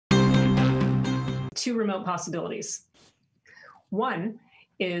two remote possibilities. One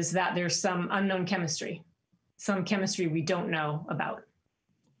is that there's some unknown chemistry, some chemistry we don't know about.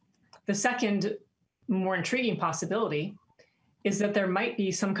 The second, more intriguing possibility is that there might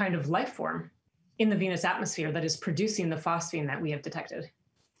be some kind of life form in the Venus atmosphere that is producing the phosphine that we have detected.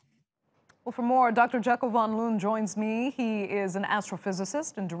 Well, for more, Dr. Jacco van Loon joins me. He is an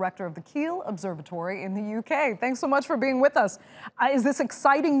astrophysicist and director of the Keele Observatory in the UK. Thanks so much for being with us. Is this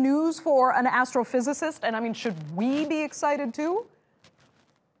exciting news for an astrophysicist? And I mean, should we be excited too?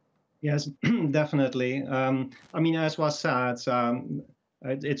 Yes, definitely. I mean, as was said,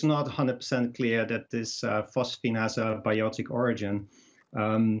 it's not 100% clear that this phosphine has a biotic origin,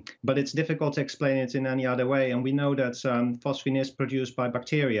 but it's difficult to explain it in any other way. And we know that phosphine is produced by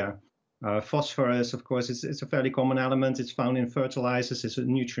bacteria. Phosphorus, of course, it's a fairly common element. It's found in fertilizers, it's a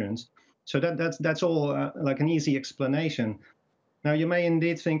nutrient. So that's all like an easy explanation. Now, you may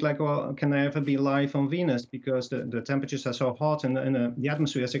indeed think like, well, can there ever be life on Venus? Because the temperatures are so hot and the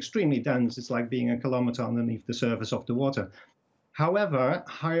atmosphere is extremely dense. It's like being a kilometer underneath the surface of the water. However,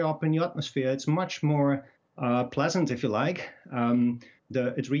 higher up in the atmosphere, it's much more pleasant, if you like.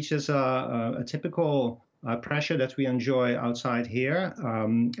 It reaches a typical pressure that we enjoy outside here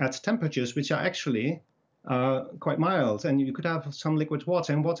at temperatures which are actually quite mild, and you could have some liquid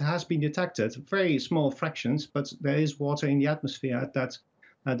water, and water has been detected, very small fractions, but there is water in the atmosphere at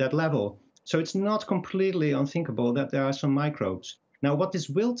that level. So it's not completely unthinkable that there are some microbes. Now, what this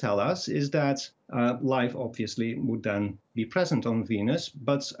will tell us is that life obviously would then be present on Venus,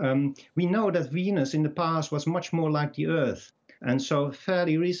 but we know that Venus in the past was much more like the Earth. And so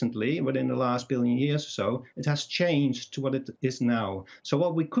fairly recently, within the last billion years or so, it has changed to what it is now. So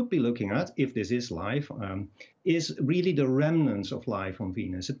what we could be looking at, if this is life, is really the remnants of life on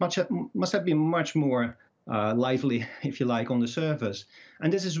Venus. It must have been much more lively, if you like, on the surface.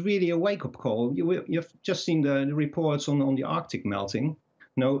 And this is really a wake-up call. You've just seen the reports on the Arctic melting.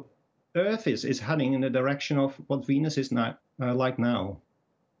 No, Earth is heading in the direction of what Venus is now, like now.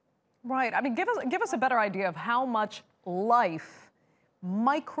 Right. I mean, give us a better idea of how much life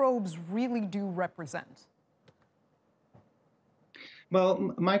microbes really do represent.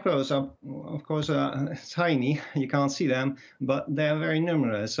 Well, microbes are, of course, tiny. You can't see them, but they're very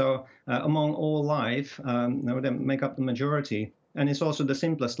numerous. So among all life, they make up the majority. And it's also the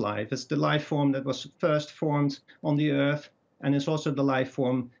simplest life. It's the life form that was first formed on the Earth, and it's also the life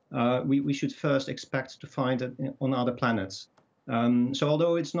form we should first expect to find it on other planets. So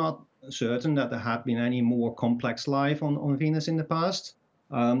although it's not certain that there had been any more complex life on Venus in the past,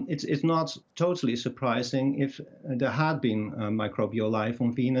 it's not totally surprising if there had been microbial life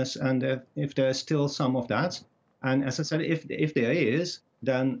on Venus, and if there's still some of that. And as I said, if there is,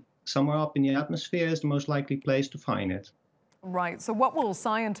 then somewhere up in the atmosphere is the most likely place to find it. Right. So what will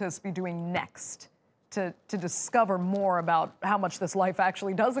scientists be doing next to discover more about how much this life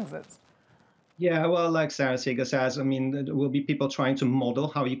actually does exist? Yeah, well, like Sarah Seeger says, I mean, there will be people trying to model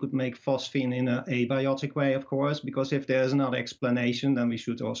how you could make phosphine in an abiotic way, of course, because if there's another explanation, then we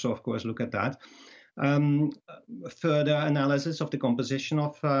should also, of course, look at that. Further analysis of the composition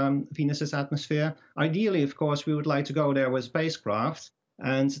of Venus's atmosphere. Ideally, of course, we would like to go there with spacecraft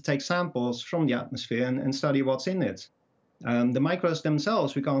and take samples from the atmosphere and study what's in it. The microbes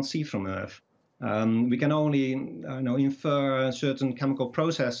themselves we can't see from Earth. We can only infer certain chemical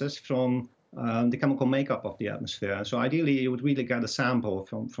processes from the chemical makeup of the atmosphere. So ideally, you would really get a sample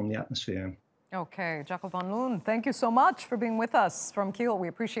from the atmosphere. Okay, Jacco van Loon, thank you so much for being with us from Keele. We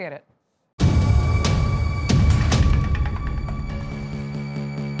appreciate it.